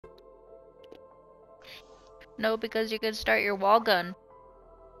No, because you can start your wall gun.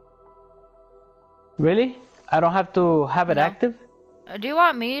 Really? I don't have to have it No. active? Do you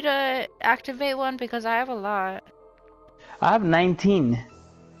want me to activate one? Because I have a lot. I have 19.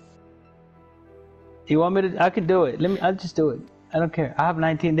 You want me to? I can do it. I'll just do it. I don't care. I have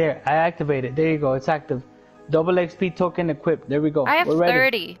 19 there. I activate it. There you go. It's active. Double XP token equipped. There we go. I have We're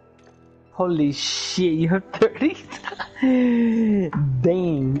ready. 30. Holy shit, you have 30?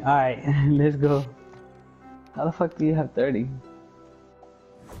 Dang. Alright, let's go. How the fuck do you have 30?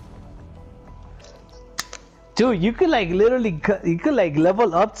 Dude, you could like literally, you could like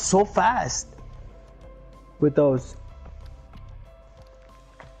level up so fast with those.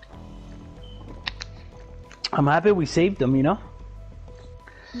 I'm happy we saved them, you know?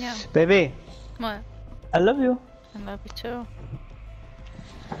 Yeah. Baby, What? I love you. I love you too.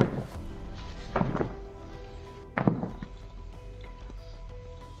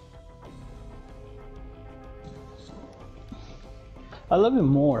 I love you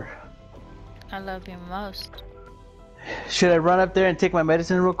more. I love you most. Should I run up there and take my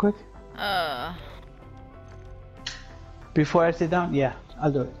medicine real quick? Before I sit down? Yeah,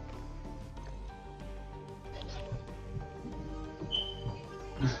 I'll do it.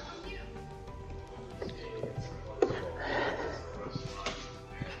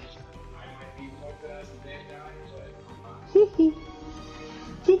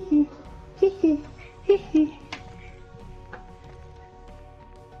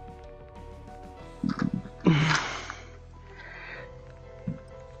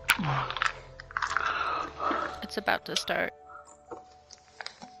 It's about to start.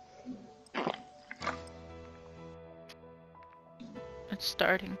 It's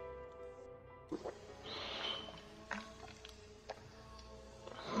starting.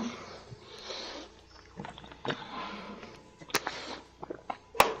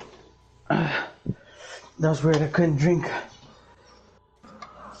 That was weird, I couldn't drink.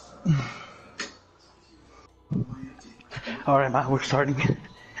 Alright, man, we're starting.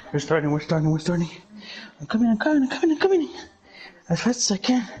 We're starting. I'm coming. As fast as I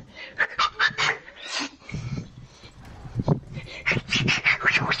can.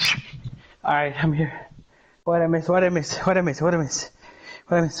 Alright, I'm here. What I miss?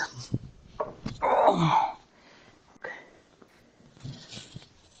 Oh. Okay.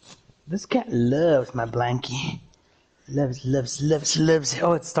 This cat loves my blankie. Loves.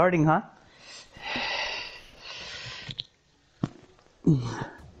 Oh, it's starting, huh?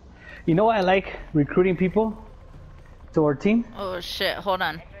 You know why I like recruiting people to our team? Oh shit, hold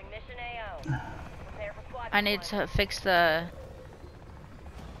on. I need to fix the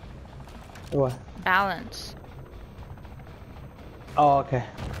What? balance. Oh, okay.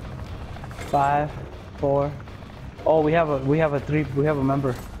 5, 4. Oh, we have a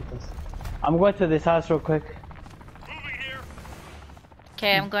member. I'm going to this house real quick. Moving here.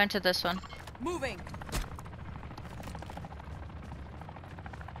 Okay, I'm going to this one. Moving.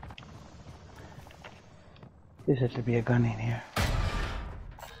 There should be a gun in here.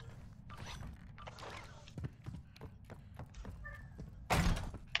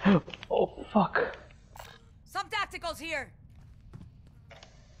 Oh, fuck. Some tacticals here.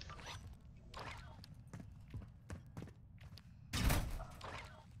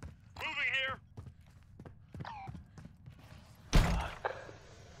 Moving here.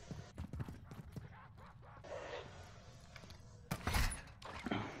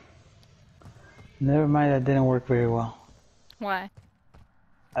 Never mind, that didn't work very well. Why?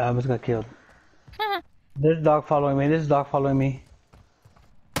 I almost got killed. There's a dog following me.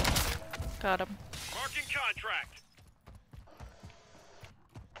 Got him. Marking contract.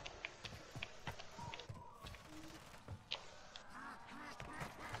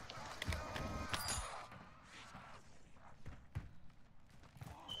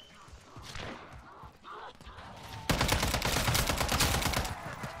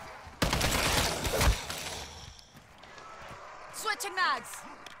 Switching mags.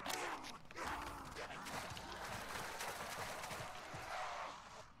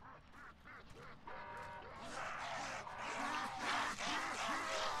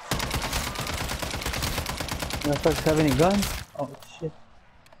 Motherfuckers have any guns? Oh, shit.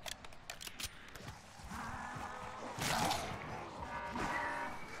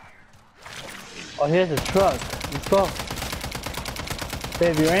 Oh, here's a truck. Let's go.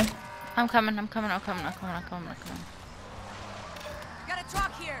 Babe, you in? I'm coming. Got a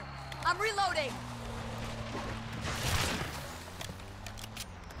truck here. I'm reloading.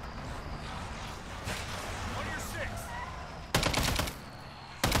 On your 6.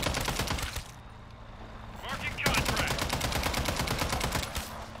 Marking contract.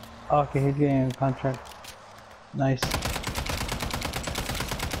 Okay, he's getting a contract. Nice.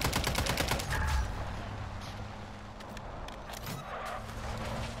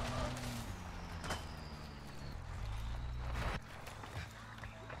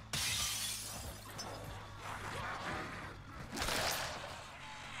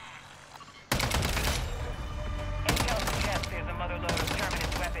 Intel suggests there's a mother load of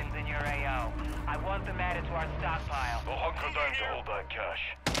terminus weapons in your AO. I want them added to our stockpile. We'll hunker down to hold that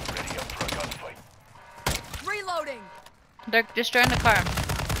cash. Ready up for a gunfight. Reloading. They're destroying the car.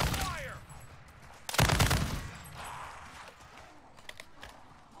 Fire!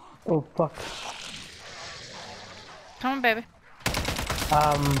 Oh fuck. Come on, baby.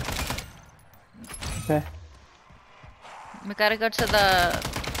 Okay. We gotta go to the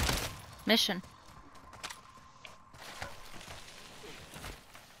mission.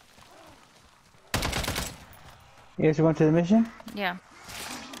 You guys are going to the mission? Yeah.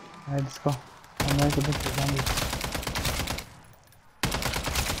 Alright, let's go. I'm ready to the zombies.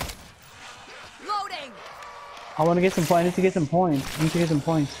 Loading. I want to get some points. I need to get some points. I need to get some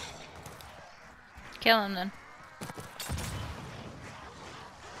points. Kill him then.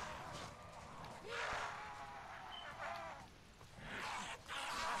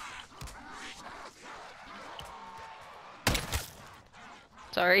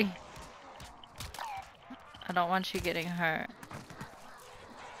 Sorry. I don't want you getting hurt.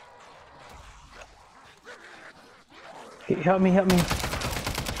 Help me, help me.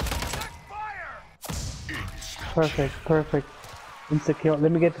 Perfect, perfect. Insta kill.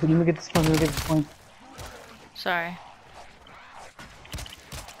 Let me get this point. Let me get this point. Sorry.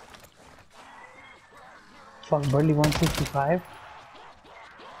 Fuck, barely 165.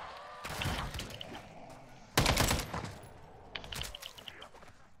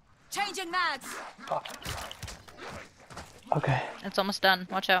 Changing mags. Okay. It's almost done.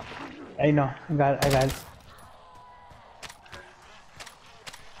 Watch out. I know. I got it. I got it.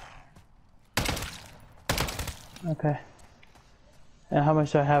 Okay. And how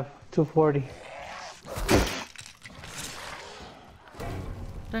much do I have? 240.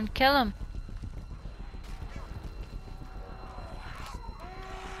 Then kill him.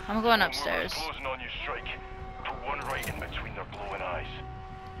 I'm going upstairs. Closing on you, Strike. Put one right in between their glowing eyes.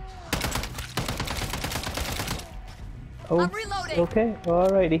 Oh, I'm reloading. okay.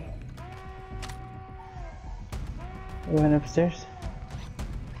 Alrighty. We went upstairs.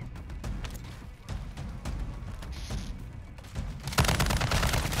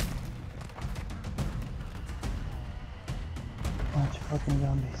 Bunch of fucking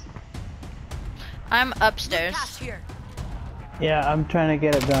zombies. I'm Loot upstairs. cache here. Yeah, I'm trying to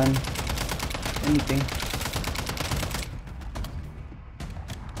get a gun. Anything.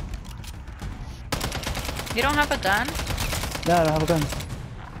 You don't have a gun? No, I don't have a gun.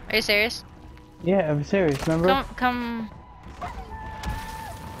 Are you serious? Yeah, I'm serious, remember? Come.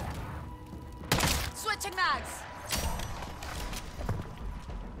 Switching mags.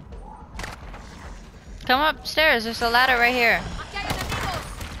 Come upstairs. There's a ladder right here. I'm getting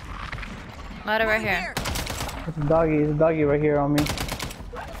amigos. Ladder right Moving here. There's a doggy right here on me.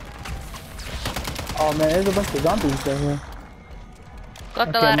 Oh man, there's a bunch of zombies right here. Go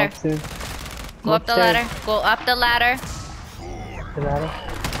up the Okay, I'm ladder. upstairs. Go up the upstairs. ladder. Go up the ladder. The ladder?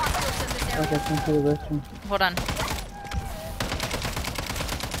 Hostiles in this area. Okay, come to the restroom. Hold on.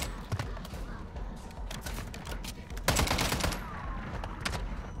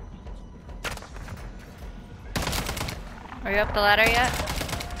 Are you up the ladder yet?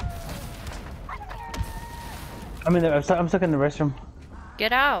 I'm in there. I'm stuck in the restroom.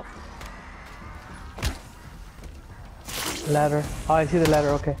 Get out. Ladder. Oh, I see the ladder.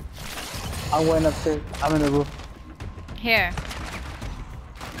 Okay. I'm going upstairs. I'm in the roof. Here.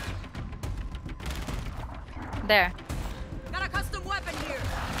 There. Got a custom weapon here.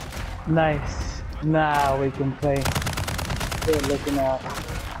 Nice. Now we can play. They're looking out.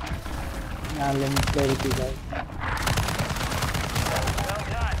 Now let me play with you guys. Well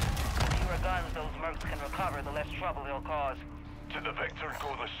done. The fewer guns those mercs can recover, the less trouble they'll cause. To the victor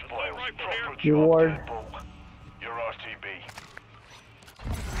go the spoils. Rifle Proper here. job, Reward. Deadbolt. Your RTB.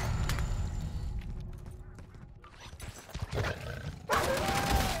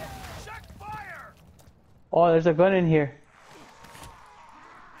 Check fire! Oh, there's a gun in here.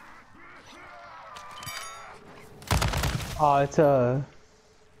 Oh, it's a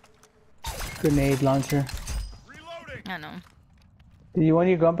grenade launcher. Reloading! I know. Do you want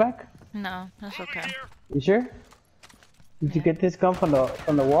your gun back? No, that's Moving okay. here. You sure? Did you get this gun from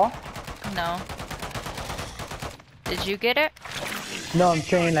the wall? No. Did you get it? No, I'm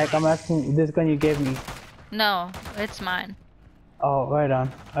saying like I'm asking this gun you gave me. No, it's mine. Oh, right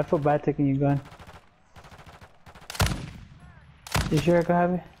on. I feel bad taking your gun. You sure I can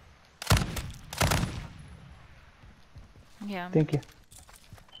have it? Yeah. Thank you.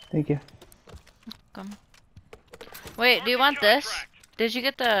 Thank you. Come. Wait, do you want this? Did you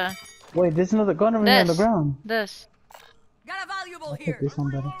get the Wait, there's another gun over here on the this? ground. This. Got a valuable I'll here. take this one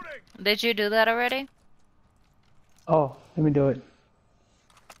better. Did you do that already? Oh, let me do it.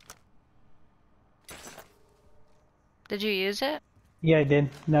 Did you use it? Yeah, I did.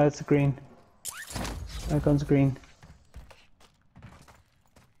 Now it's green. Now it comes green.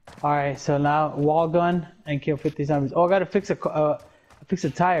 Alright, so now wall gun and kill 50 zombies. Oh, I gotta fix a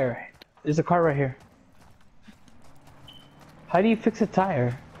tire. There's a car right here. How do you fix a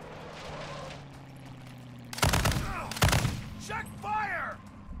tire? Check fire!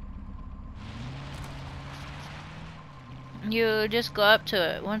 You just go up to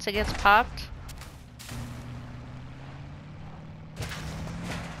it. Once it gets popped.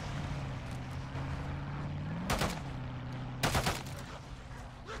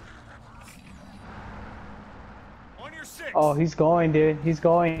 On your six. Oh, he's going, dude. He's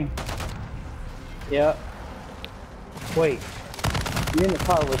going. Yep. Wait. You're in the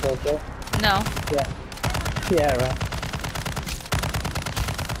car with us, right? No. Yeah. Yeah, right.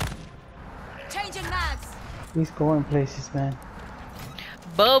 Changing mags. He's going places, man.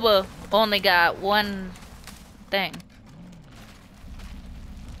 Boba only got one thing.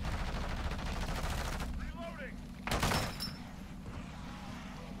 Reloading.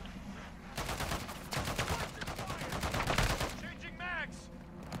 Changing mags.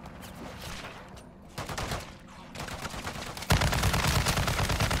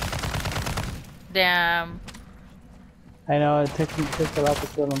 Damn. I know, it takes a lot to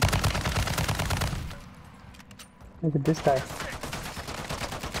kill him. Look at this guy.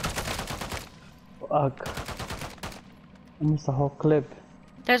 Fuck. I missed the whole clip.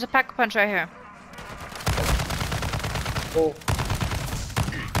 There's a pack punch right here. Oh.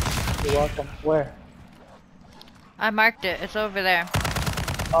 You're welcome. Where? I marked it. It's over there.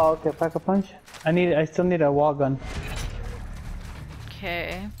 Oh, okay, pack a punch. I still need a wall gun.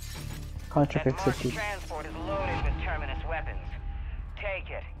 Okay. Contract That marked accepted. transport is loaded with Terminus weapons. Take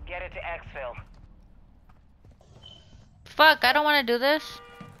it. Get it to exfil. Fuck, I don't want to do this.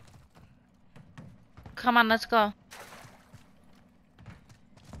 Come on, let's go.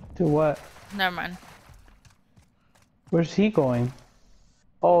 To what? Never mind. Where's he going?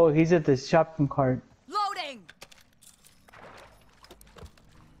 Oh, he's at the shopping cart. Loading.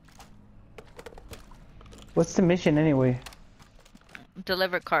 What's the mission anyway?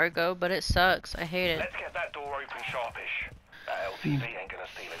 Deliver cargo, but it sucks. I hate it. Let's get that door open sharpish. That LCV ain't gonna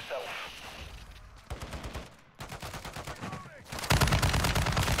steal itself.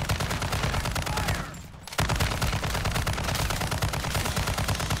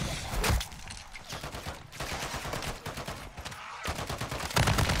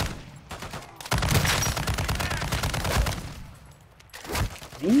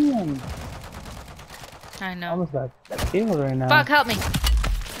 Damn. I know. Almost got killed right now. Fuck, help me.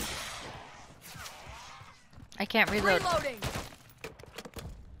 I can't reload. Reloading.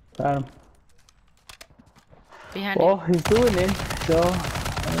 Got him. Behind Well, he's doing it, so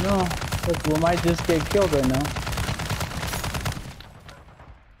I don't know. Look, we might just get killed right now. you.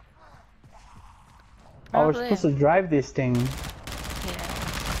 Oh, we're Probably. supposed to drive this thing. Yeah.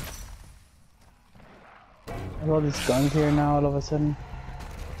 There's all these guns here now all of a sudden.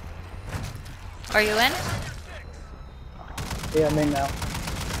 Are you in? Yeah, I'm in now.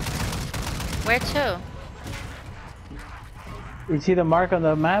 Where to? You see the mark on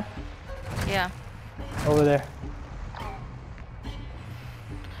the map? Yeah. Over there.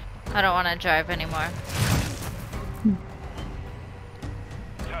 I don't want to drive anymore.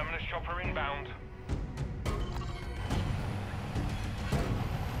 Terminus chopper inbound.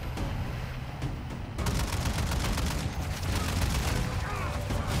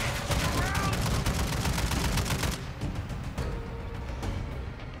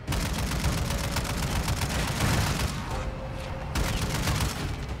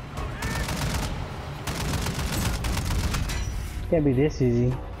 Can't be this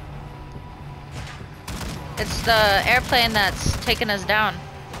easy. It's the airplane that's taking us down.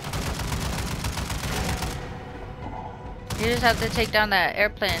 You just have to take down that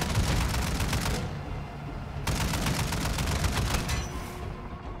airplane.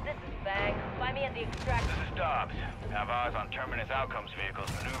 This is Bang. Find me at the extract. This is Dobbs. Have eyes on Terminus outcomes vehicles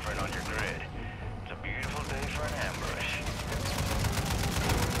maneuvering on your grid. It's a beautiful day for an ambush.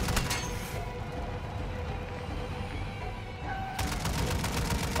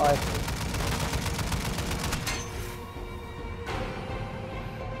 Alright.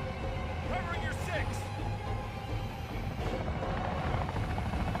 Covering your six.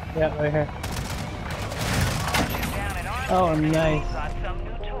 Yeah, right here. Down an arms Oh, race nice. on some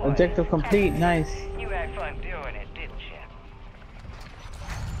new toy. Objective complete. Nice. You had fun doing it, didn't you?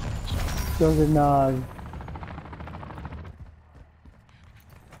 Those are nog.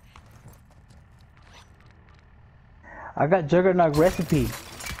 I got Juggernog recipe.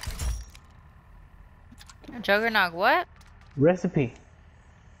 Juggernog, what? Recipe.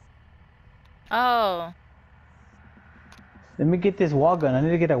 Oh. Let me get this wall gun. I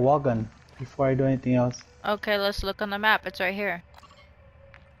need to get a wall gun before I do anything else. Okay, let's look on the map. It's right here.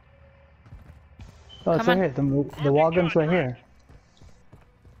 Oh, it's Come right on. here. The wall gun's right here.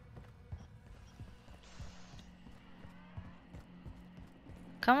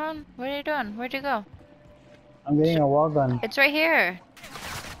 Come on. What are you doing? Where'd you go? I'm getting a wall gun. It's right here.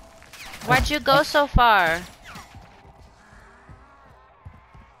 Why'd you go so far?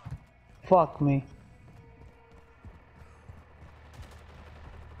 Fuck me.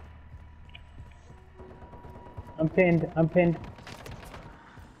 I'm pinned. I'm pinned.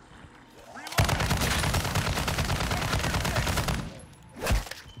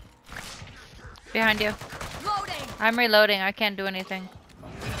 Behind you. Loading. I'm reloading. I can't do anything.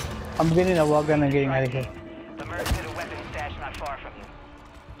 I'm getting a wall gun and getting out of here. The merc did a weapon stash not far from you.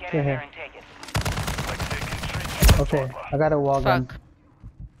 Get Here, in there here. and take it. Okay, I got a wall gun. Fuck.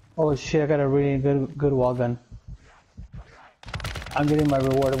 Oh shit, I got a really good wall gun. I'm getting my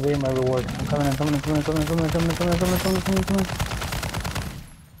reward. I'm getting my reward. I'm coming. I'm coming. I'm coming. I'm coming. I'm coming. I'm coming. I'm coming. I'm coming. I'm coming. I'm coming.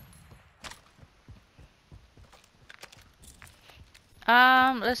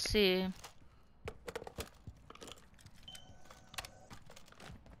 Let's see.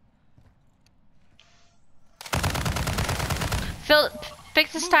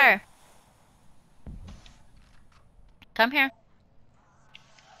 Fix this tire. Come here.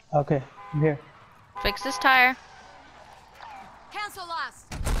 Okay, I'm here. Fix this tire. Cancel last.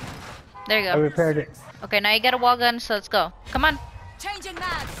 There you I go. repaired it. Okay, now you got a wall gun, so let's go. Come on. Changing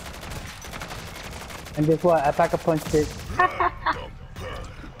mags. And guess what? I pack a punched it.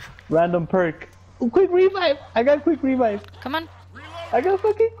 Random perk. Oh, quick revive! I got quick revive. Come on. I got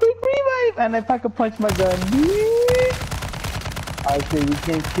fucking quick revive! And I pack a punch my gun. I say we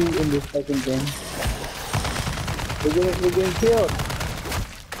can't shoot in this fucking game. We're getting killed.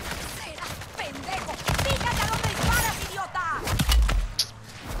 Serás pendejo. Fíjate a dónde disparas, idiota.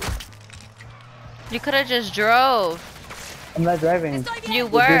 You could have just drove. I'm not driving. Estoy bien. You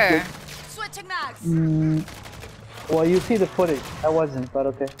were. Switching mags. Well, you see the footage. I wasn't, but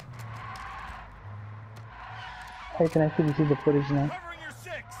okay. Hey, can I see the footage now?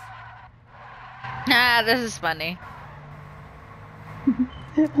 Nah, this is funny.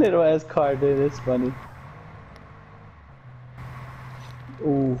 Little ass car, dude. It's funny.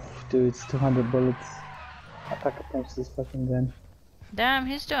 Oof, dude, it's 200 bullets. I pack a punch this fucking gun. Damn,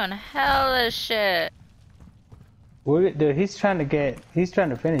 he's doing hella shit. Dude, he's trying to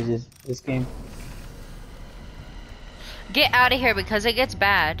finish this game. Get out of here because it gets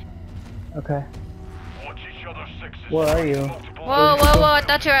bad. Okay. Watch each other's sixes. Where are you? Whoa, whoa, whoa! I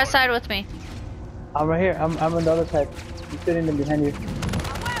thought you were outside with me. I'm right here. I'm on the other side. I'm sitting in behind you. A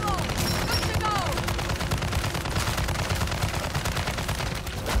huevo. Good to go.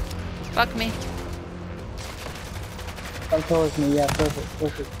 Fuck me. Come towards me. Yeah, perfect,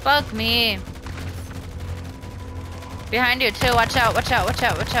 perfect. Fuck me. Behind you too. Watch out! Watch out! Watch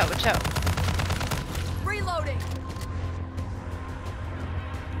out! Watch out! Watch out! Reloading.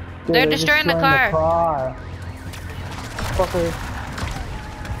 Dude, They're destroying the car. Fucker.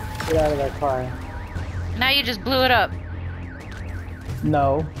 Get out of that car. Now you just blew it up.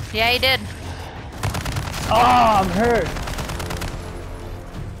 No. Yeah, you did. Oh, I'm hurt.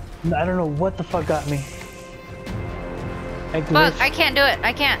 I don't know what the fuck got me. Fuck! I can't do it.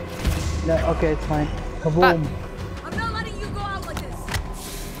 I can't. No, okay, it's fine. Kaboom. I'm not letting you go out like this.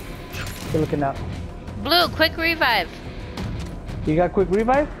 You're looking out. Blue, quick revive. You got quick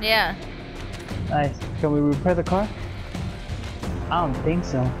revive? Yeah. Nice. Can we repair the car? I don't think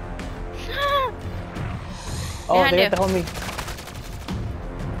so. Oh, Behind they you. got the homie.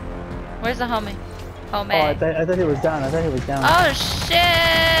 Where's the homie? Homie. Oh, I thought he was down. I thought he was down. Oh shit!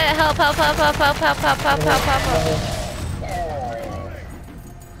 Help! Help! Help! Help! Help! Help! Help! Help! Help! Help! Help!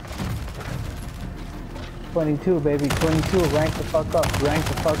 22, baby. 22. Rank the fuck up. Rank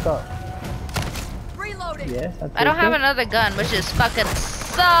the fuck up. Reloading. Yes. I don't have another gun, which is fucking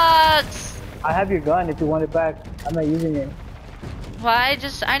sucks. I have your gun if you want it back. I'm not using it. Well, I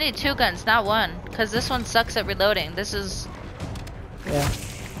need two guns, not one, cause this one sucks at reloading. This is. Yeah.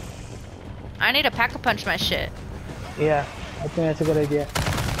 I need to pack-a-punch my shit. Yeah. I think that's a good idea.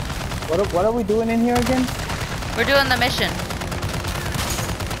 What are we doing in here again? We're doing the mission.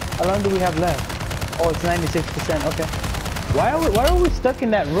 How long do we have left? Oh, it's 96%. Okay. Why are we stuck in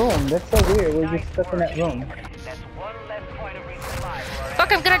that room? That's so weird. We're just stuck in that room. That's one less point of resupply for our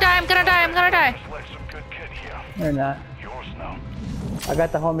Fuck, I'm gonna die, I'm gonna die, I'm gonna die. Select some good kit here. They're not. Yours now. I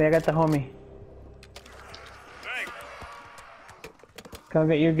got the homie. I got the homie. Thanks. Come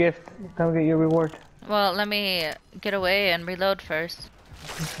get your gift. Come get your reward. Well, let me get away and reload first.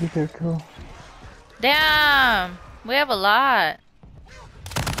 Be there too. Damn! We have a lot.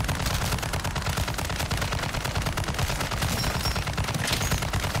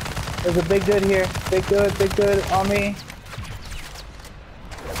 There's a big dude here. Big dude on me.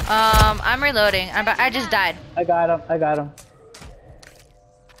 I'm reloading. I just died. I got him. I got him.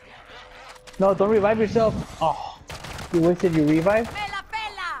 No, don't revive yourself. Oh, you wasted your revive? Pela,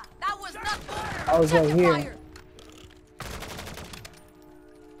 pela! That was not good! I was right Check here. fire.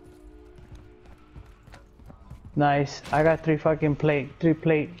 Nice. I got three plate. Lethal's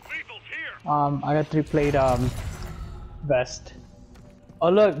here. I got 3 plate vest. Oh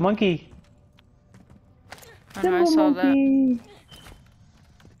look, monkey. I know, I saw that. Monkey.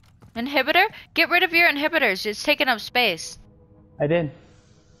 Inhibitor? Get rid of your inhibitors. It's taking up space. I did.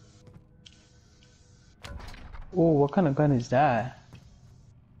 Oh, what kind of gun is that?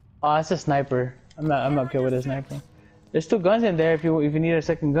 Oh, it's a sniper. I'm not good with a sniper. There's 2 guns in there if you need a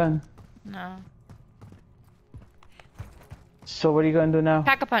second gun. No. So what are you gonna do now?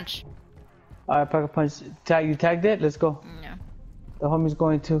 Pack a punch. Alright, pack a punch. You tagged it? Let's go. Yeah. The homie's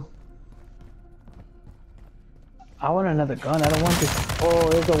going too. I want another gun. I don't want this. Oh,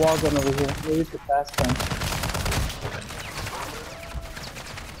 there's a wall gun over here. Maybe it's a fast gun.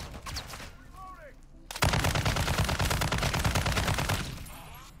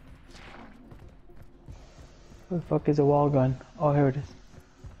 Where the fuck is a wall gun? Oh, here it is.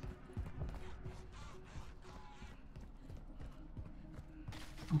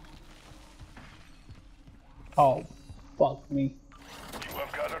 Oh, fuck me. You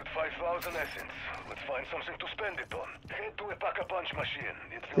have gathered 5,000 essence. Let's find something to spend it on. Head to a pack-a-punch machine.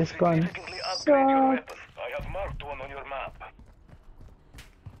 It will This gun significantly upgrade your sucks. weapon. I have marked one on your map.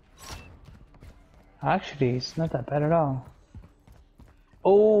 Actually, it's not that bad at all.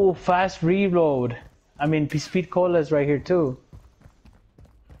 Oh, fast reload. I mean, speed cola is right here too.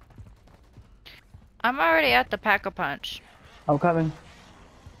 I'm already at the pack a punch. I'm coming.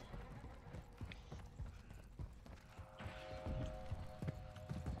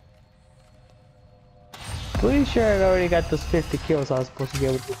 Pretty sure I already got those 50 kills I was supposed to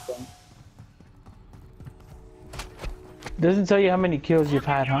get with this gun. Doesn't tell you how many kills you've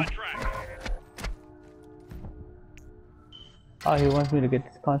had, huh? Oh, he wants me to get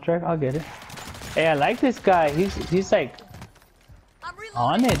this contract? I'll get it. Hey, I like this guy. He's like I'm reloading.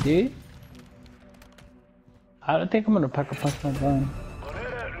 on it, dude. I don't think I'm gonna pack a punch my gun.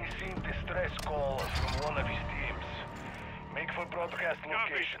 Barrera received distress call from one of his teams. Make for broadcast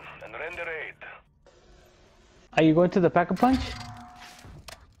location and render aid. Are you going to the pack a punch?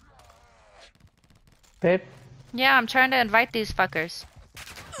 Babe? Yeah, I'm trying to invite these fuckers.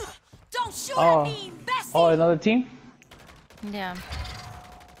 Don't shoot Oh. at me, imbecile! Oh, another team? Yeah.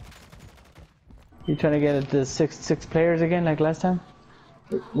 You trying to get it to six players again like last time?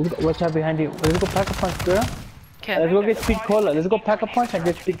 Watch out behind you. Let's go pack a punch, girl. Let's Okay. go get speed cola. Let's go pack a punch and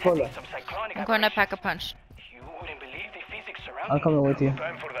get speed cola. some cyclonic I'm going to pack a punch. You wouldn't believe the physics I'm surrounding coming with you.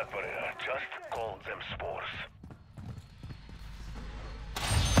 Time for that, Barrera. Just call them spores.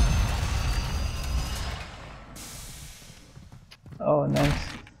 Oh, nice.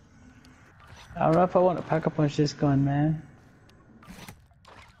 I don't know if I want to pack a punch this gun, man.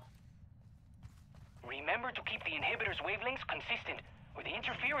 Remember to keep the inhibitor's wavelengths consistent, or the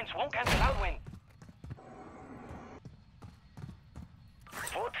interference won't cancel out when...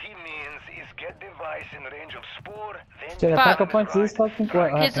 What he means is get device in range of spore, then Should I Fuck. pack a punch this fucking?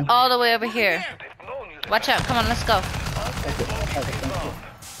 What He's happened? all the way over here. they've known you. Watch out. Come on, let's go.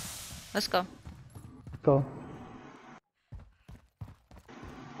 Let's go. Go.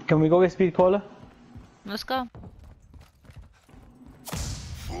 Can we go get speed cola? Let's go.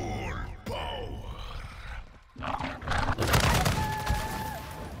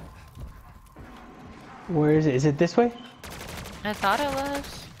 Where is it? Is it this way? I thought it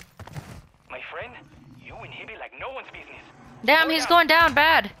was. My friend, you inhibit like no one's business. Damn, he's going down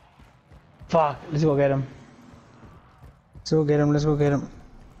bad. Fuck. Let's go get him. Let's go get him. Let's go get him.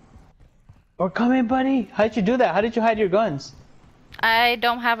 Or come in, buddy. How did you do that? How did you hide your guns? I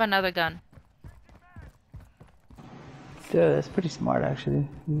don't have another gun. Dude, that's pretty smart, actually.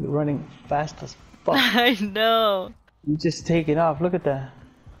 You're running fast as fuck. I know. You just taking off. Look at that.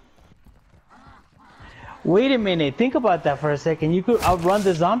 Wait a minute. Think about that for a second. You could outrun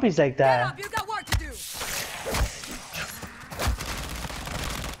the zombies like Get that. up, you got work to do.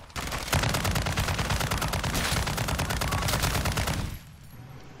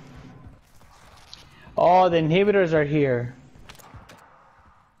 Oh, the inhibitors are here.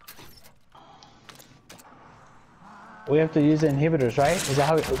 We have to use the inhibitors, right? Is that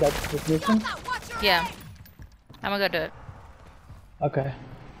how? Is that the mission? Now, watch your Yeah. head. I'm gonna go do it. Okay.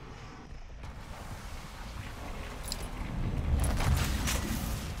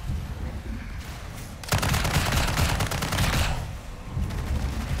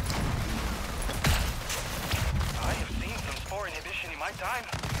 I have seen some spore inhibition in my time.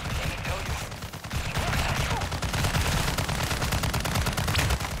 Let me tell you.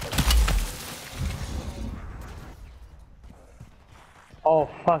 Oh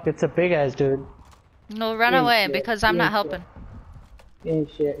fuck! It's a big ass dude. No, run Yeah, away yeah, because I'm yeah, not helping. He ain't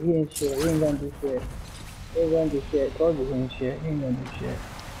shit. He ain't shit. He ain't gonna do shit. He ain't gonna do shit. Told you he ain't shit. He ain't gonna do shit.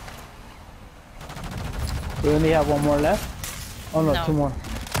 We only have one more left. Oh no, No. two more.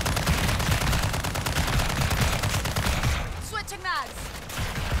 Switching mags.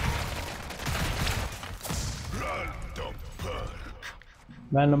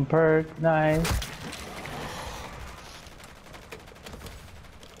 Random perk. Nice.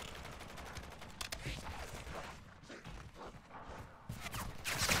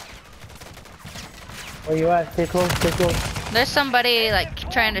 Where you at? Stay close. Stay close. There's somebody like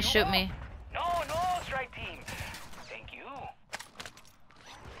trying to shoot me. No, no, strike team. Thank you.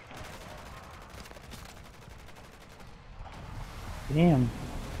 Damn.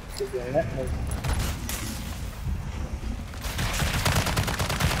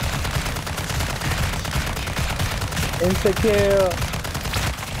 Insta kill.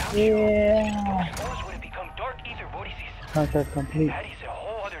 Yeah. Spores would have become dark ether vortices. Contract complete. That is a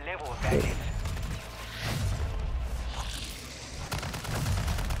whole other level of badness.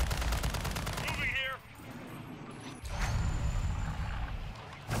 Moving here.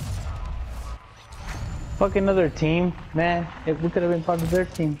 Fuck another team, man. If we could have been part of their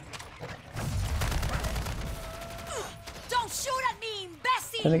team. Don't shoot at me,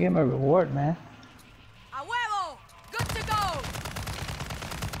 imbécile. Gonna get my reward, man. A huevo. Good to go.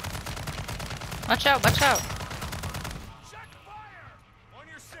 Watch out! Watch out! Check fire. On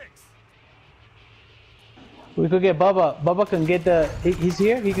your six. We could get Bubba. Bubba can get the. He's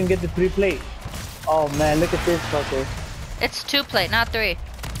here. He can get the 3 plate. Oh man, look at this fucker. It's 2 plate, not 3.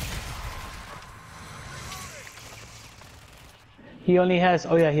 He only has.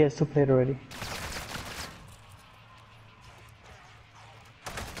 Oh yeah, he has 2 plate already.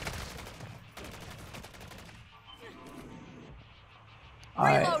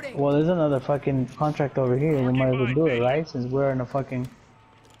 Alright. Reloading. Well, there's another fucking contract over here. We might as well do it, right? Since we're in a fucking.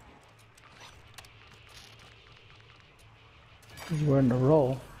 Since we're in the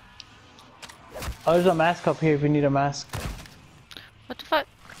roll. Oh, there's a mask up here if you need a mask. What the fuck?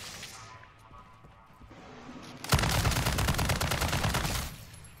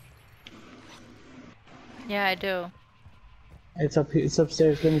 Yeah, I do. It's up here. It's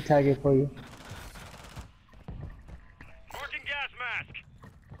upstairs. Let me tag it for you. Marking gas mask.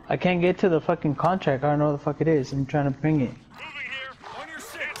 I can't get to the fucking contract. I don't know what the fuck it is. I'm trying to bring it. Moving here. On your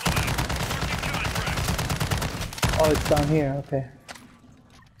six. Marking contract. Oh, it's down here. Okay.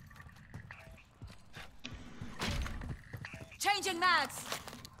 Changing mags.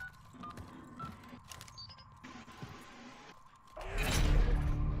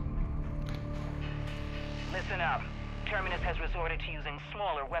 Listen up. Terminus has resorted to using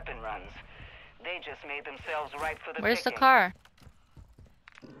smaller weapon runs. They just made themselves ripe for the Where's the picking. car?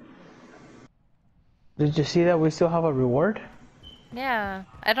 Did you see that we still have a reward? Yeah,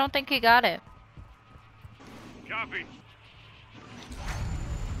 I don't think he got it. Copy.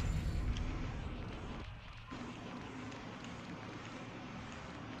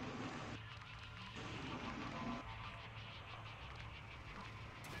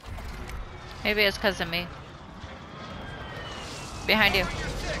 Maybe it's because of me. Behind you.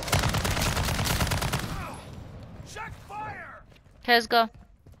 Check fire. Okay, let's go.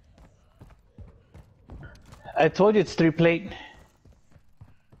 I told you it's 3 plate.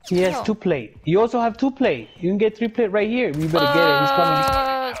 He has Oh. 2 plate. You also have 2 plate. You can get 3 plate right here. You better get it. He's coming.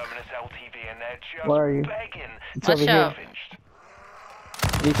 Terminus LTV and they're just Where are you? begging. It's Watch over out. Finished.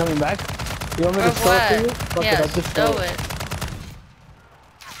 here. Are you coming back? You want me Or to store it for you? what? Fuck Yeah, it, I'll just stow store it.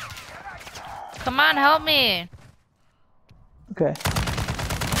 Come on, help me. Okay.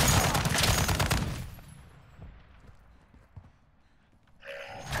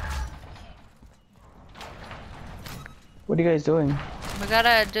 What are you guys doing? We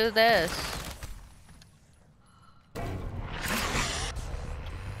gotta do this.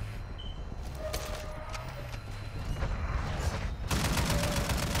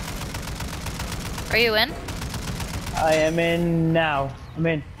 Are you in? I am in now. I'm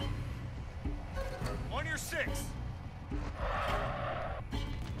in. On your 6.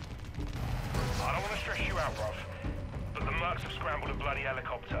 I don't want to stress you out, Ruff, but the mercs have scrambled a bloody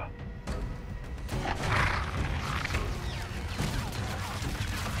helicopter.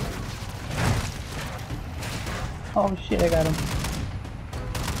 Oh shit, I got him.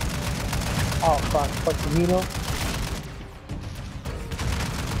 Oh fuck, fucking Hilo.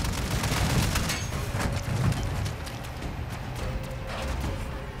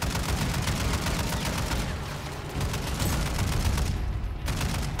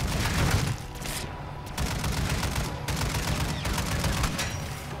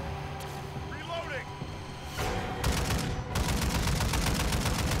 Reloading!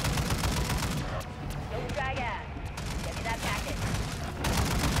 Don't drag ass. Get me that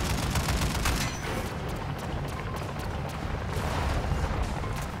packet.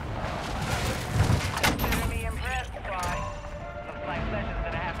 Consider me impressed, Spy. Looks like Fletcher's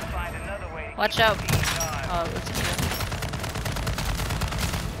gonna have to find another way to Watch keep out. the team going. Oh, that's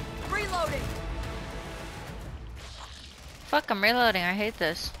good. Reloading. Fuck, I'm reloading. I hate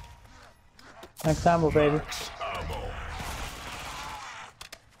this. Next ammo, baby.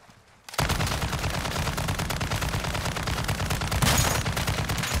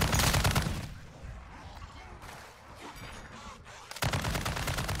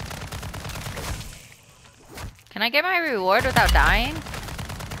 Can I get my reward without dying?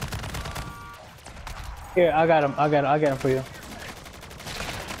 Here, I got him. I got him for you.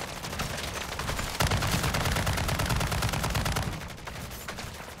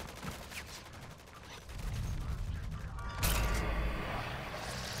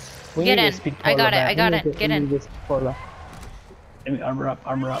 We Get need in. to speak I got Cola it, back. I got We it. need to- Get we in. need to speak Cola. Let me armor up,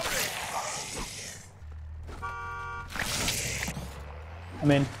 armor up.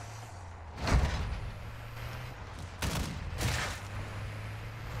 I'm in.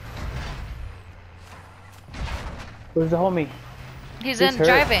 Where's the homie? He's He's in hurt.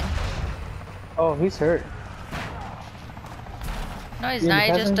 driving. Oh, he's hurt. No, he's You in not. the He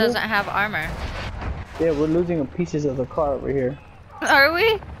just passenger? doesn't have armor. Yeah, we're losing pieces of the car over here. Are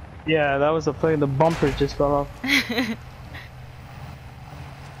we? Yeah, that was the plane. The bumper just fell off.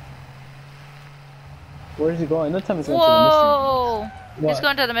 Where is he going? No time he's going to Whoa! the mystery. He's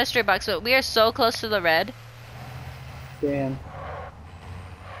going to the mystery box, but we are so close to the red. Damn.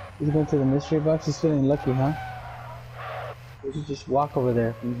 He's going to the mystery box. He's feeling lucky, huh? We should just walk over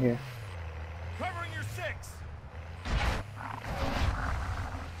there from here. Covering your 6.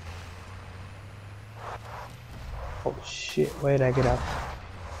 Oh shit! Where did I get out?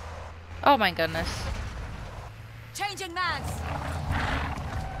 Oh my goodness. Changing mags.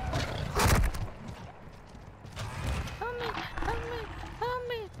 Help me! Help me! Help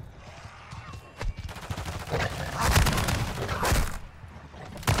me!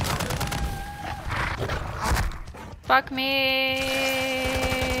 Fuck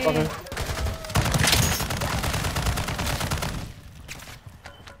me! Okay.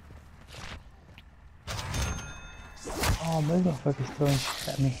 Oh, motherfucker's throwing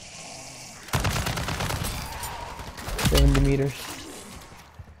shit at me. 70 meters.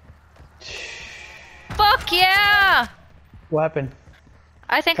 Fuck yeah! What happened?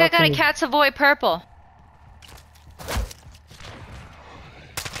 I think Talk I got to a me. Cat Savoy purple.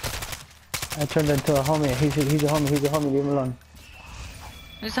 I turned into a homie. He's a homie. He's a homie. Leave him alone.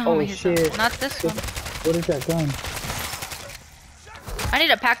 Who's the Oh, homie? He's the- shit. Not this one. What is that gun? I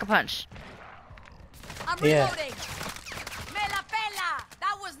need a pack-a-punch. I'm Yeah. reloading. Me la pela.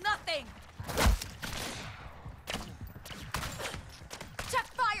 That was nothing. Check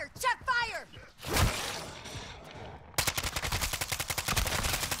fire. Check fire.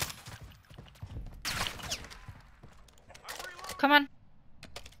 Come on.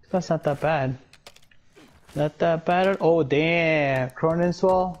 That's not that bad. Not that bad at all. Oh, damn.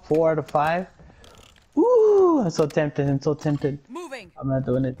 Cronenswell, 4 out of 5. Ooh, I'm so tempted. I'm so tempted. Moving. I'm not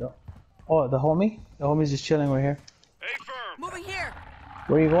doing it though. Oh, the homie? The homie's just chilling right here. A firm. Moving here.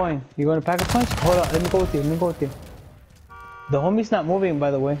 Where are you going? You going to pack a punch? Hold on, let me go with you. Let me go with you. The homie's not moving, by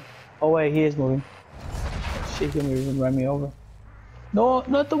the way. Oh wait, he is moving. Shit, he's gonna run me over. No,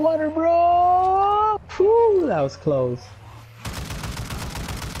 not the water, bro! Whew, that was close.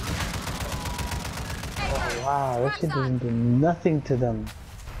 Oh wow, that shit doesn't do nothing to them.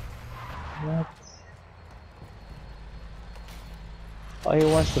 What? Oh, he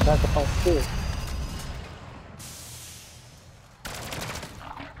wants to back up off too.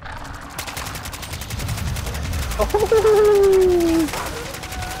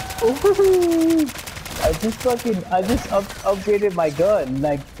 I just upgraded my gun,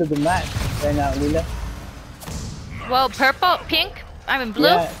 like, to the max. Right now, Lila. Whoa, purple, pink. I mean blue.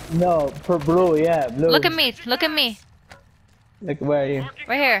 Yeah, no, for blue. Yeah, blue. Look at me. Look at me. Like, where are you?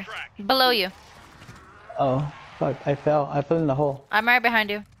 Right here, below you. Oh, fuck! I fell. I fell in the hole. I'm right behind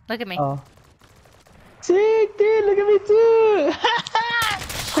you. Look at me. Oh. Sick, dude! Look at me too.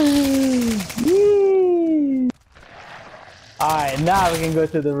 Yee. All right, now we can go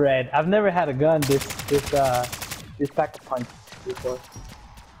to the red. I've never had a gun this pack of punch before.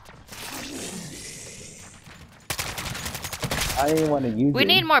 I didn't want to use it. We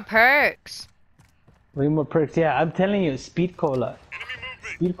need more perks. We need more perks. Yeah, I'm telling you, speed cola.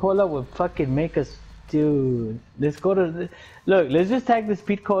 Speed cola will fucking make us, dude. Let's go to. Look, let's just tag the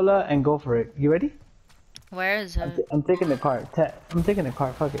speed cola and go for it. You ready? Where is it? I'm taking the car. I'm taking the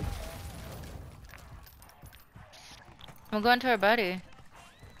car. Fuck it. I'm going to our buddy.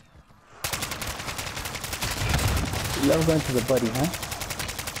 You love going to the buddy, huh?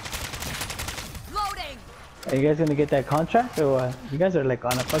 Loading. Are you guys gonna get that contract or what? You guys are like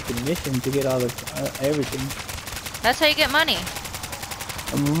on a fucking mission to get all the everything. That's how you get money.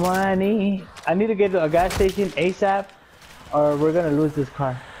 Money. I need to get to a gas station ASAP, or we're gonna lose this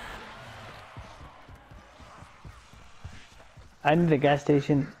car. I need a gas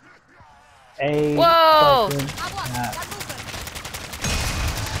station. Whoa!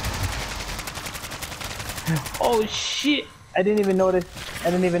 Oh shit! I didn't even notice. I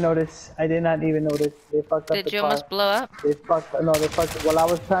did not even notice. They fucked up the car. Did you almost blow up? They fucked. No, they fucked. While I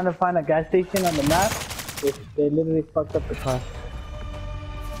was trying to find a gas station on the map, they literally fucked up the car.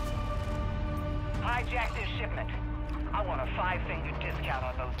 Hijack this shipment. I want a 5-finger discount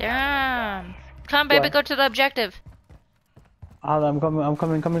on those. Damn. Come, baby, What? go to the objective. Hold on, I'm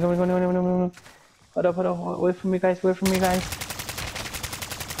coming. Hold up. Wait for me, guys.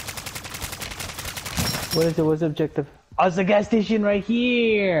 What is it? What's the objective? Oh, it's the gas station right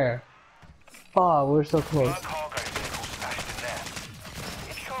here. Oh, we're so close. That cargo vehicle smashed in there.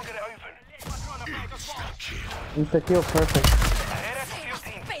 If you can't get it open, Insta-kill, perfect. ahead of the fuel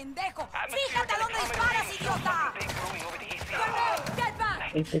team. Pendejo. Atmosphere Fíjate a dónde coming disparas, in. idiota. Big buoy over the ECR. Grenade. Get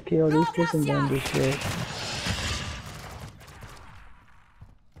back. Insta-kill, these person done this shit.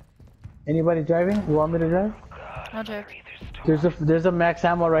 Anybody driving? You want me to drive? I'll drive. There's a max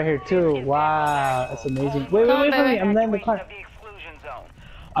ammo right here too. Wow, that's amazing. Wait for me. I'm not in the car. Of the exclusion zone.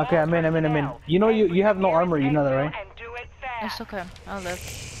 Okay, I'm in. You know you have no armor. You know that, right? And do it fast. It's okay. I'll live.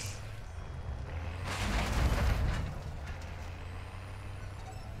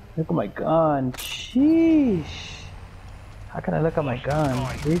 Look at my gun. Sheesh. How can I look at my gun?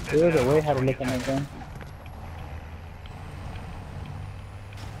 There's a way how to look at my gun.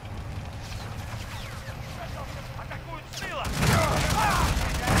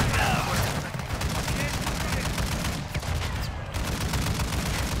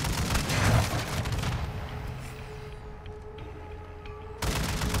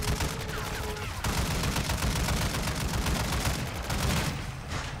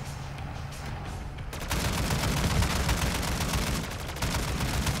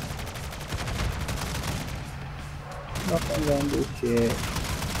 Nothing gonna do shit.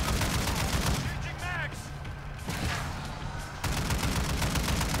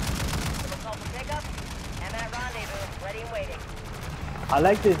 I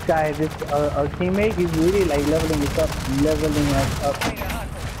like this guy, our teammate, he's really like leveling us up. Bigger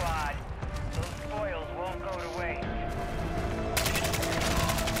hustle, squad. Those spoils won't go to waste.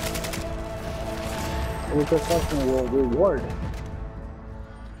 It's a fucking reward.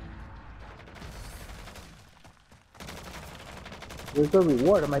 Where's the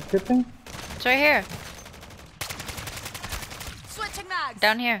reward? Am I tripping? It's right here. Switching mags.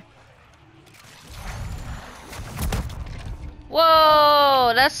 Down here.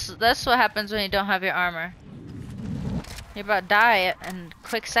 Whoa! That's what happens when you don't have your armor. You're about to die in a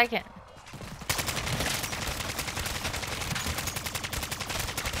quick second.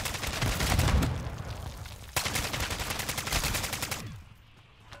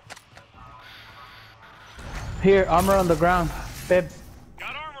 Here, armor on the ground. Babe.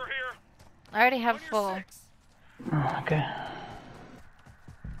 Got armor here. I already have full. Okay.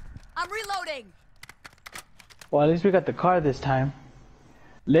 I'm reloading. Well, at least we got the car this time.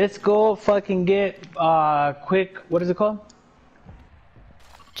 Let's go fucking get quick. What is it called?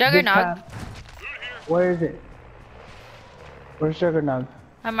 Juggernaut. Where is it? Where's Juggernaut?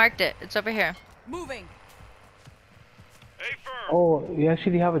 I marked it. It's over here. Moving. Hey, firm. Oh, you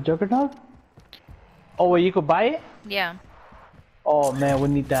actually have a Juggernaut? Oh, wait, you could buy it? Yeah. Oh man, we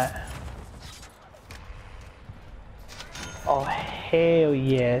need that. Oh hell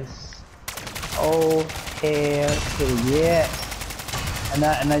yes. Oh hell yeah. and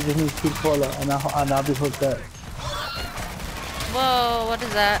I just need speed cola, and I'll be hooked up. Whoa, what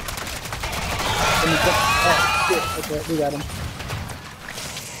is that? Oh shit! Okay, we got him.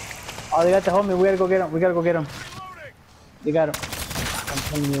 Oh, they got the homie. We gotta go get him. We gotta go get him. They got him. I'm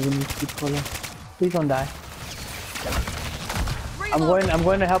telling you, we need speed cola. Please don't die. I'm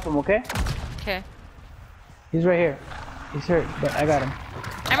going to help him. Okay? Okay. He's right here. He's hurt, but I got him.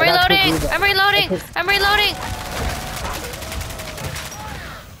 I'm reloading! I'm reloading! I'm reloading!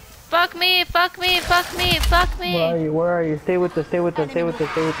 Fuck me! Fuck me! Fuck me! Fuck me! Where are you? Where are you? Stay with us. Stay with us. Stay with us.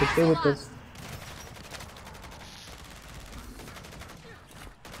 Stay with us. Stay with us.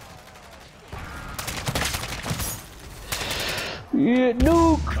 Yeah,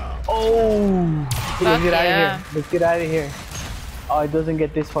 nuke! Oh! Let's get out of here. Let's get out of here. Oh, it doesn't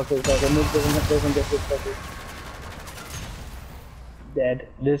get this fucker. The nuke doesn't get this fucker. Dead.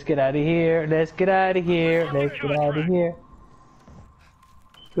 Let's get out of here. Let's get out of here. Let's get out of here.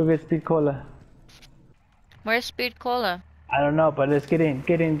 Go get speed cola. Where's speed cola? I don't know, but let's get in.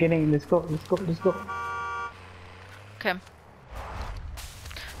 Get in. Get in. Let's go. Let's go. Let's go. Okay.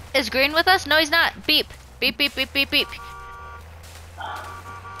 Is Green with us? No, he's not. Beep. Beep, beep, beep, beep, beep.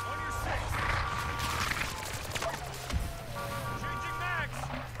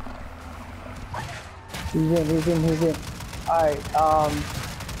 He's in. Alright,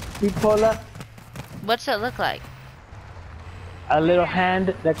 speed cola. What's it look like? A little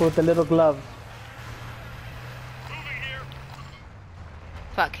hand, like with a little glove.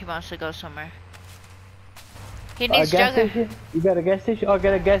 Fuck, he wants to go somewhere. He needs gas Jugger. station? You got a gas station? Oh,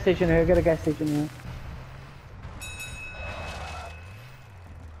 get a gas station here. Get a gas station here.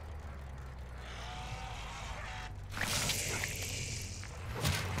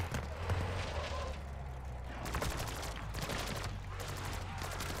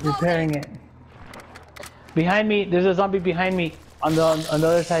 Repairing it. Behind me, there's a zombie behind me. On the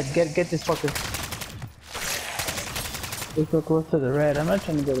other side. Get this fucker. Let's go close to the red. I'm not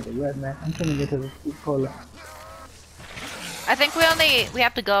trying to go to the red, man. I'm trying to get to the speed cola. I think we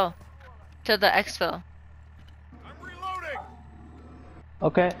have to go to the exfil. I'm reloading.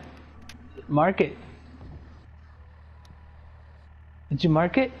 Okay. Mark it. Did you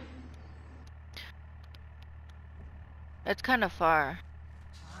mark it? It's kind of far.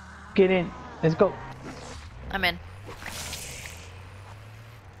 Get in. Let's go. I'm in.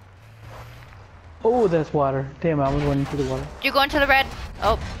 Oh, that's water. Damn, I was going into the water. You're going to the red.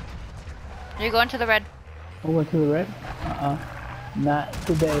 Oh. You're going to the red. I went to the red? Not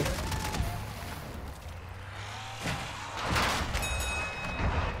today.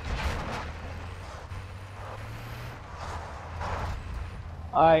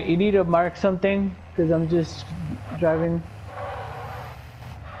 Alright, you need to mark something, because I'm just driving.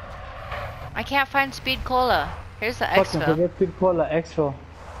 I can't find speed cola. Here's the Fucking exfil. forget speed cola, exfil.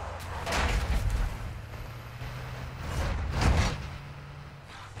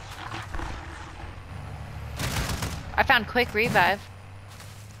 I found quick revive.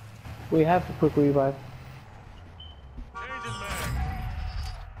 We have a quick revive. Changing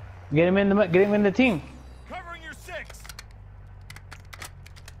mag. Get him in the team. Covering your six.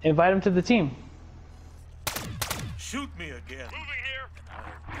 Invite him to the team. Shoot me again. Moving here.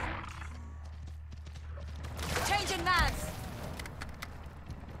 Changing mags.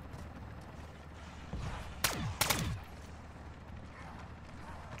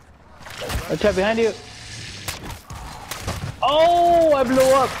 Watch out behind you. Oh, I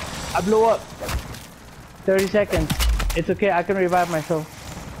blew up. I blew up. 30 seconds. It's okay, I can revive myself.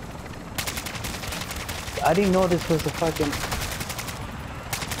 I didn't know this was a fucking...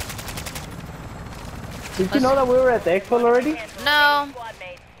 Did you know that we were at the expo already? No.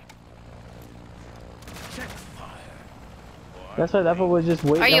 That's why that fool was just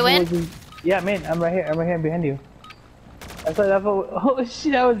waiting. Are you in? Yeah, man, I'm right here. I'm right here behind you. That's why that fool... Oh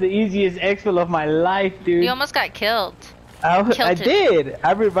shit, that was the easiest expo of my life, dude. You almost got killed. I did.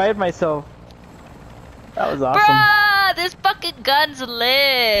 I revived myself. That was awesome. Bruh, this fucking gun's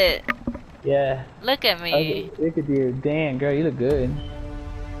lit. Yeah. Look at me. Look at you. Damn, girl, you look good.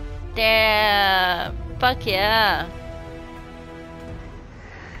 Damn. Fuck yeah.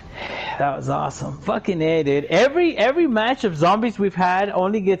 That was awesome. Fucking A, dude. Every match of zombies we've had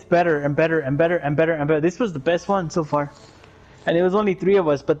only gets better and better and better and better and better. This was the best one so far. And it was only 3 of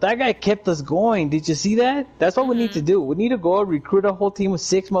us, but that guy kept us going. Did you see that? That's what we need to do. We need to go recruit a whole team of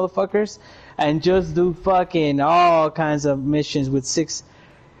 6 motherfuckers and just do fucking all kinds of missions with 6.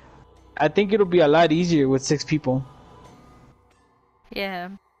 I think it'll be a lot easier with 6 people. Yeah.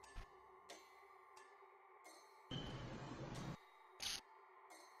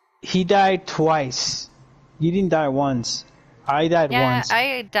 He died twice. You didn't die once. I died Yeah, once.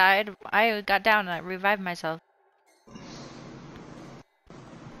 I died. I got down and I revived myself.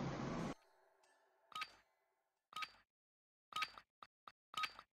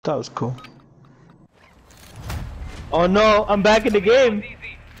 That was cool. Oh no, I'm back in the game.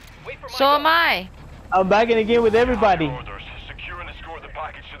 So am I. I'm back in the game with everybody. Orders. Secure and escort the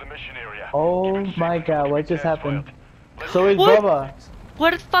package to the mission area. Oh Keep it my safe god, between what just 10 happened? 12. Let's So get is What? Bubba.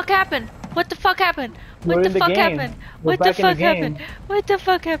 What the fuck happened? What the fuck happened? We're What in the the fuck game. happened? We're What the back in the fuck happened? game. What the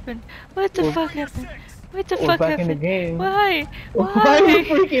fuck happened? What the We're- fuck happened? What the We're fuck back in the happened? game. Why? Why are you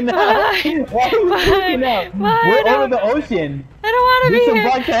freaking out? Why? Why are you Why? freaking out? Why? I We're over don't- the ocean. I don't want to be There's some here.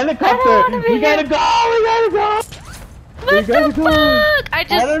 black I helicopter. don't wanna be We gotta here. go. We gotta go. What gotta the go. fuck? I I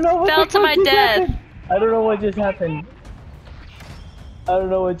just don't know what fell the to fuck my just death. happened. I don't know what just happened. I don't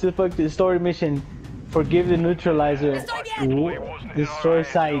know what just fucked the story mission. Forgive the neutralizer. Destroy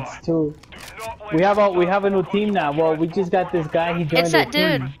sites too. Do not let We have them a new stop team now. Well, we just got this guy. He joined It's the that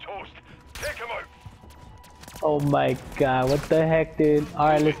dude. team. Toast. Take him out. Oh my god, what the heck, dude?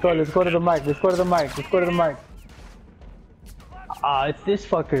 Alright, let's go. Let's go to the mark. Let's go to the mark. Let's go to the mark. Ah, it's this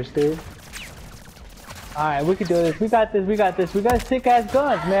fuckers, dude. Alright, we can do this. We got this. We got this. We got sick ass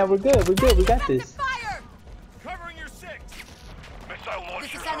guns, man. We're good. We're good. We got this. Fire! Covering your six. Missile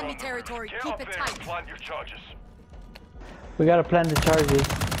launchers This is are enemy on. territory. Get Keep up it there tight. and plant your charges. We gotta plan the charges.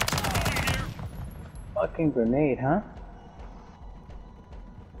 Fucking grenade, huh?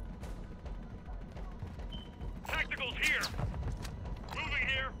 Tacticals here. Moving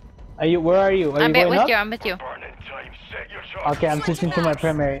here. Are you? Where are you? Are I'm you going with up? you. I'm with you. Burning time. Set your charges. Okay, I'm switching to my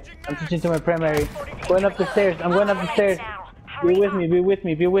primary. I'm switching to my primary. Going up the stairs. I'm going up the stairs. Be with me. Be with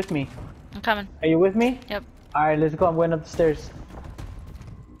me. Be with me. I'm coming. Are you with me? Yep. Alright, let's go. I'm going up the stairs.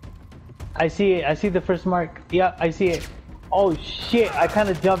 I see it. I see the first mark. Yeah, I see it. Oh shit, I kind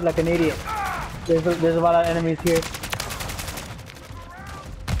of jumped like an idiot. There's a lot of enemies here.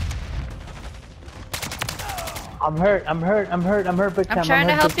 I'm hurt. I'm hurt. I'm hurt. I'm hurt big time. I'm trying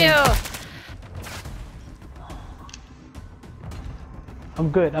to hurt help big you. time. I'm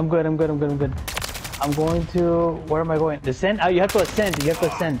good. I'm good. I'm good. I'm good. I'm good. I'm going to. Where am I going? Descend? Oh, you have to ascend. You have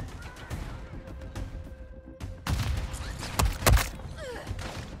to ascend.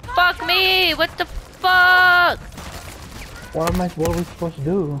 Fuck me! What the fuck? What are we supposed to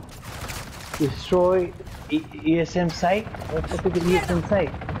do? Destroy ESM site? What the fuck is ESM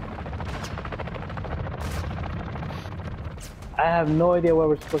site? I have no idea what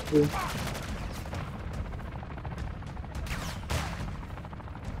we're supposed to do.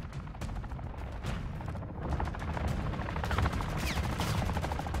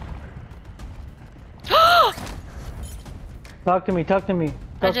 Talk to me, talk to me.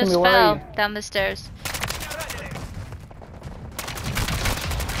 I Talk to just me, where are you? fell down the stairs.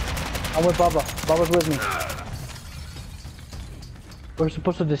 I'm with Baba. Baba's with me. We're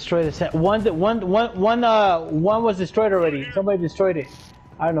supposed to destroy the set. One was destroyed already. Somebody destroyed it.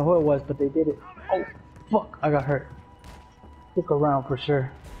 I don't know who it was, but they did it. Oh, fuck! I got hurt. Look around for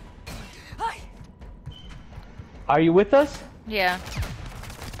sure. Are you with us? Yeah.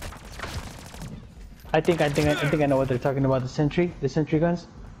 I think I know what they're talking about. The sentry guns.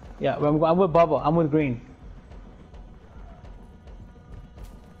 Yeah, I'm with Baba. I'm with Green.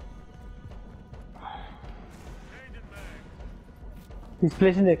 He's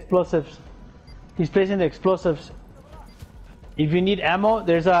placing the explosives. He's placing the explosives. If you need ammo,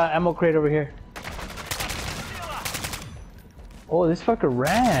 there's a ammo crate over here. Oh, this fucker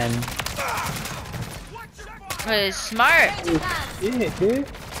ran. It's smart. Shit, dude.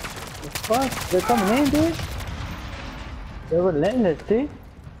 The fuck? They're coming in, dude. They're relentless, dude.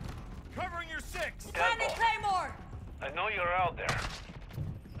 Covering your six. Planting Claymore! I know you're out there.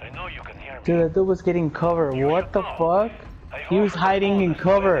 I know you can hear me. Dude, that dude was getting cover. What the fuck? He was hiding in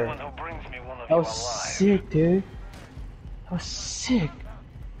cover. That was sick, dude. That was sick.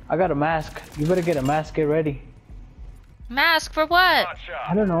 I got a mask. You better get a mask. Get ready. Mask for what?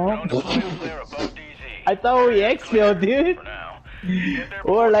 I don't know. I thought we exfilled, dude.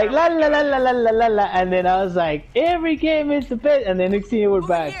 Or like la la la la la la la la, and then I was like, every game is the best. And then next thing you were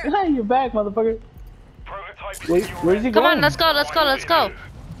back. You're back, motherfucker. Wait, where's he Come going? on, let's go, let's go, let's go.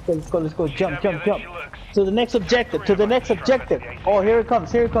 Let's go, let's go. Jump, jump, jump. To the next objective. To the next objective. Oh, here it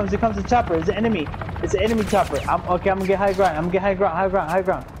comes. Here it comes. Here comes the chopper. It's the enemy. It's the enemy chopper. I'm okay. I'm gonna get high ground. I'm gonna get high ground. High ground. High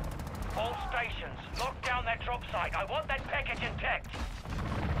ground. All stations, lock down that drop site. I want that package intact.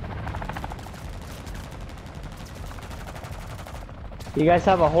 You guys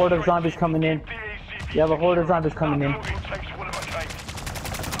have a horde of zombies coming in. You have a horde of zombies coming in.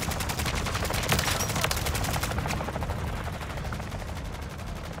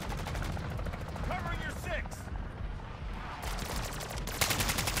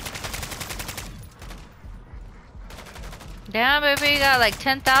 Damn, baby, you got like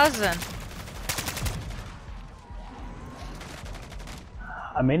 10,000.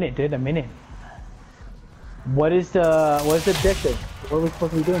 I'm in it, dude. I'm in it. What's the objective? What are we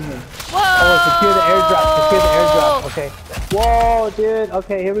supposed to be doing here? Whoa! Oh, secure the airdrop. Secure the airdrop. Okay. Whoa, dude.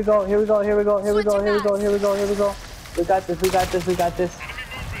 Okay, here we go. Here we go. Here we go. Here we go. Here we go. Here we go. Here we go. We got this. We got this. We got this.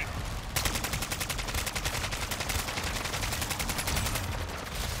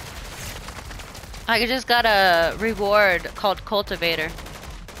 I just got a reward called Cultivator.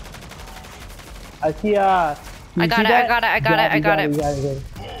 I see. I got it.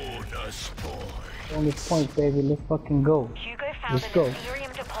 Bonus points, baby. Let's fucking go. Hugo found Let's an go.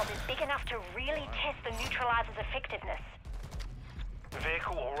 Ethereum deposit big enough to really test the neutralizer's effectiveness. The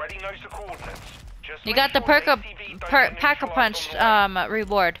vehicle already knows the coordinates. Just You make got the sure Pack-a-Punch ACV don't get neutralized on the way.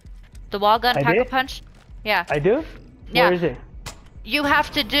 reward. The wall gun I did? Pack-a-Punch. Yeah. I do? Yeah. Where is it? You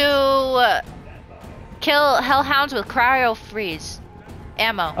have to do kill hellhounds with cryo freeze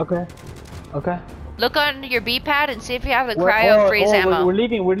ammo. Okay. Okay. Look on your B-pad and see if you have the cryo freeze ammo. We're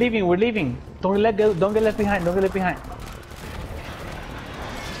leaving. We're leaving. We're leaving. Don't get left behind. Don't get left behind.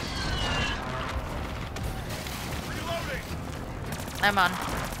 I'm on.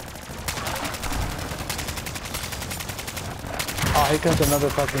 Oh, here comes another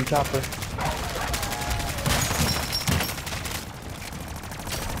fucking chopper.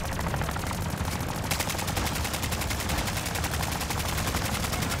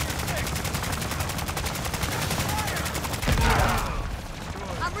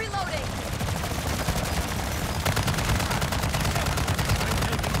 I'm reloading.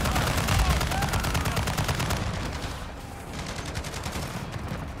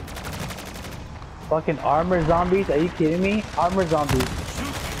 Fucking armor zombies? Are you kidding me? Armor zombies.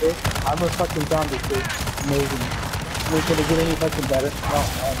 Okay? Armor fucking zombies, dude. Amazing. We could get any fucking better. No, I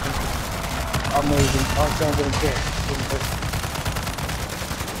don't think so. Amazing. Oh, so I'm gonna kill.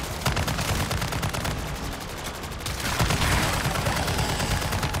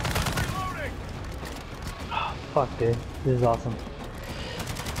 Fuck, dude. This is awesome.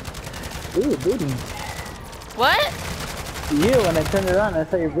 Ooh, booty. What? You, when I turned it on, I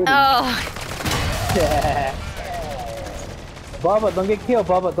saw your booty. Oh. Yeah. Baba, don't get killed,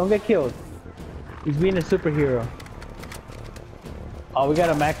 Baba, don't get killed. He's being a superhero. Oh, we got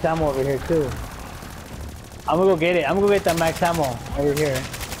a max ammo over here too. I'm gonna go get it. I'm gonna go get that max ammo over here.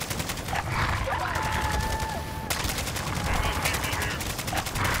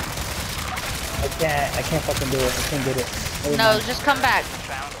 I can't fucking do it. I can't get it. Never No, mind. just come back.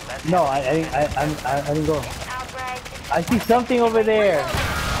 No, I didn't go. I see something over there.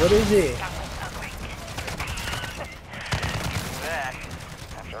 What is it? Zach,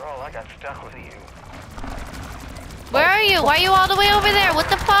 after all, I got stuck with you. Where are you? Why are you all the way over there? What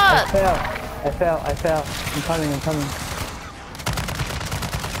the I fuck? fell. I'm coming.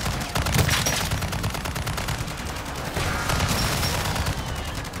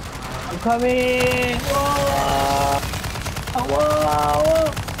 I'm coming! Whoa!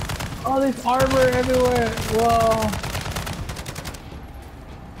 Whoa! All this armor everywhere! Whoa!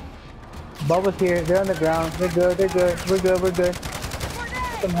 Bubba's here, they're on the ground, they're good, we're good.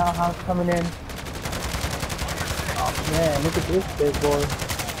 Some hellhounds coming in. Oh man, look at this big boy.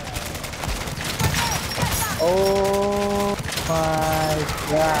 Oh my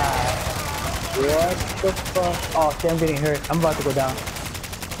god. What the fuck? Oh, see, I'm getting hurt. I'm about to go down.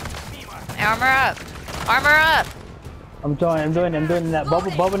 Armor up. Armor up. I'm doing that.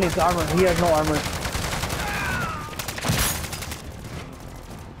 Bubba needs armor. He has no armor.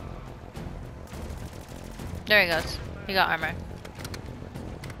 There he goes. He got armor.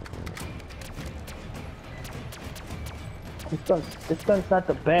 This gun's not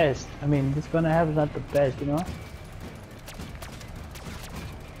the best. I mean, this gun I have is not the best, you know?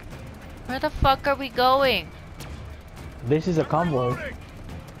 Where the fuck are we going? This is a convoy.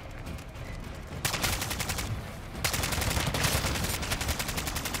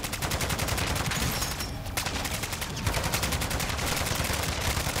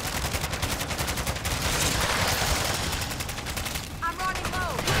 I'm running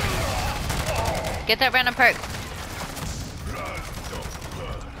low. Get that random perk.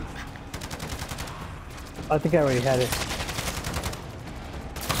 I think I already had it.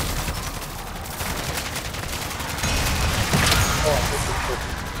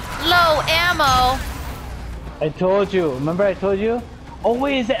 Low ammo. I told you. Remember I told you? Oh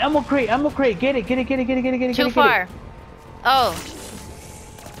wait, it's the ammo crate. Ammo crate. Get it. Too far. Oh,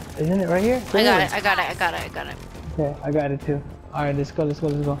 Isn't it right here? I got it. Okay, I got it too. Alright, let's go.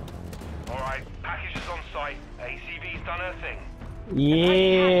 Alright, package is on site. ACV's done her thing.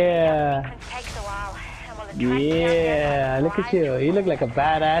 Yeah. It takes a while, and we'll Yeah, look at you. You look like a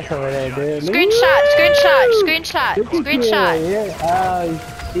badass over there, dude. Look- Screenshot, screenshot, screenshot, Look at you, screenshot. yeah.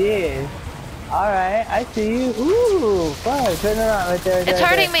 Oh, shit. Alright, I see you. Ooh, fuck. Turn around right there. It's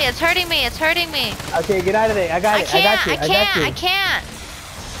hurting me, it's hurting me, it's hurting me. Okay, get out of there. I got I it. I got you. I can't.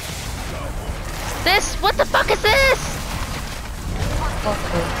 This, what the fuck is this?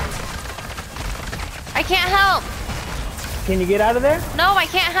 I can't help. Can you get out of there? No, I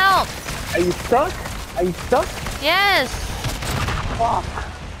can't help. Are you stuck? Are you stuck? Yes. Fuck.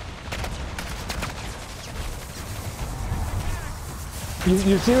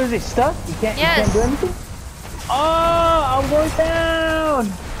 You seriously stuck? You can't do anything? Oh, I'm going down!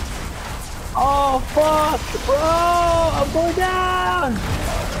 Oh fuck, bro! I'm going down!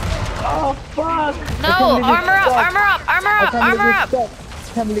 Oh fuck! No, armor up, armor up, armor up, armor up! I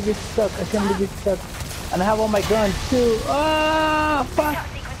can't believe it's stuck. I can't believe it's stuck. And I have all my guns too. Oh fuck!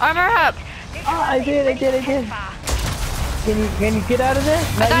 Armor up! Oh, I did. Can you get out of there?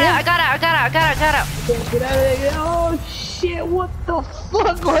 I got it. Get out of there. Oh shit, what the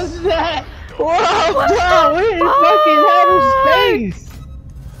fuck was that? Whoa, no, we in fucking outer space.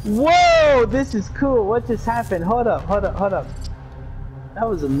 Whoa, this is cool. What just happened? Hold up. That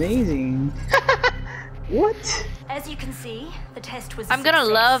was amazing. What? As you can see, the test was. I'm gonna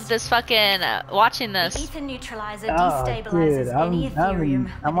love this fucking watching this. Ether neutralizer Oh, destabilizes dude, any Ethereum.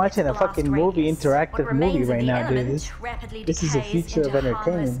 I'm watching a fucking movie, interactive movie right now, dude. This is the future of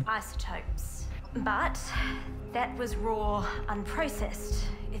entertainment. Isotopes. But that was raw, unprocessed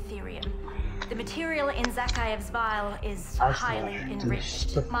Ethereum. The material in Zakhaev's vial is highly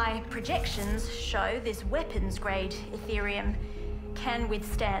enriched. My projections show this weapons-grade Ethereum can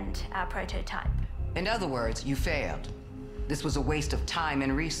withstand our prototype. In other words, you failed. This was a waste of time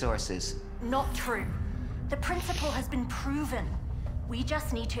and resources. Not true. The principle has been proven. We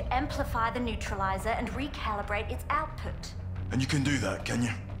just need to amplify the neutralizer and recalibrate its output. And you can do that, can you?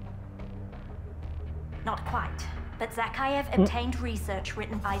 Not quite. But Zakhaev obtained research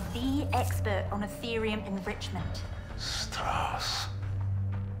written by the expert on Ethereum enrichment. Strauss.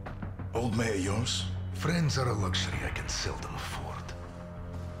 Old mate of yours? Friends are a luxury I can seldom afford.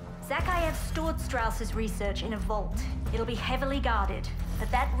 Zakhaev stored Strauss's research in a vault. It'll be heavily guarded,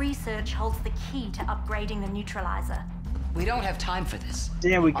 but that research holds the key to upgrading the neutralizer. We don't have time for this.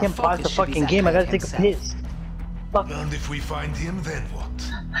 Damn, we Our can't pause the focus should be fucking game. I gotta Zakhaev take a himself. piss. Fuck. And if we find him, then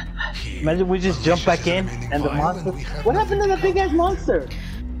what? Here, Imagine we just jump back in and the monster. What happened to the big ass monster?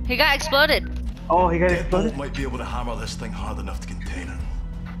 He got exploded. Oh, he got Deadbolt exploded. might be able to hammer this thing hard enough to contain it.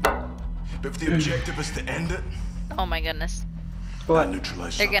 But if the objective is to end it, Oh my goodness. What?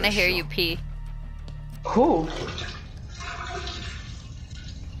 neutralize. They're gonna hear you pee. Who?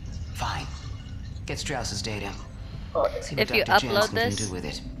 Fine. Get Strauss's data. See what If you Dr. upload Jansen can this- do with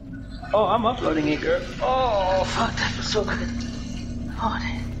it. Oh, I'm uploading it, girl. Oh, fuck, that feels so good. Oh,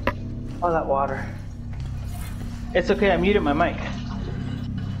 all that water. It's okay, I muted my mic.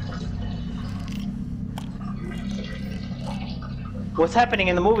 What's happening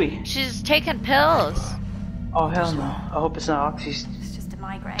in the movie? She's taking pills. Oh, hell no. I hope it's not oxy. It's just a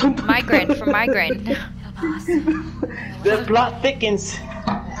migraine. Migraine for migraine. It'll pass. The plot thickens.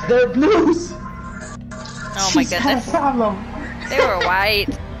 They're blues. Oh my She's got a goodness. problem. They were white.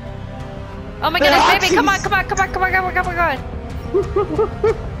 Oh my They're goodness, baby, come on, oxys. come on, come on, come on, come on, come on, come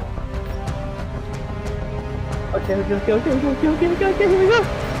on. Okay, here we go.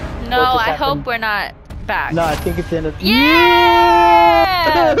 No, What just I hope happened? we're not back. No, I think it's the end of.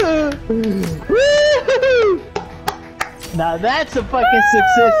 Yeah! Woo! Now that's a fucking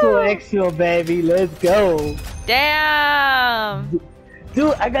successful exfil, baby. Let's go. Damn!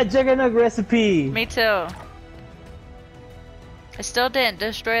 Dude, I got Juggernaut recipe. Me too. I still didn't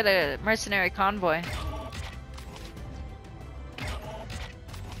destroy the mercenary convoy.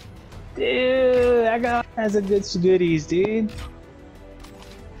 Dude, I got all kinds of good goodies, dude.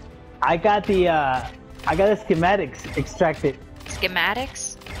 I got the schematics extracted.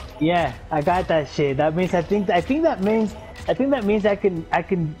 Schematics? Yeah, I got that shit. That means I think that means I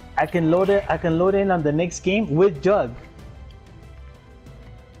can load it. I can load in on the next game with Jug.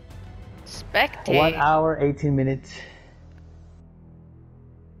 Spectate. 1 hour 18 minutes.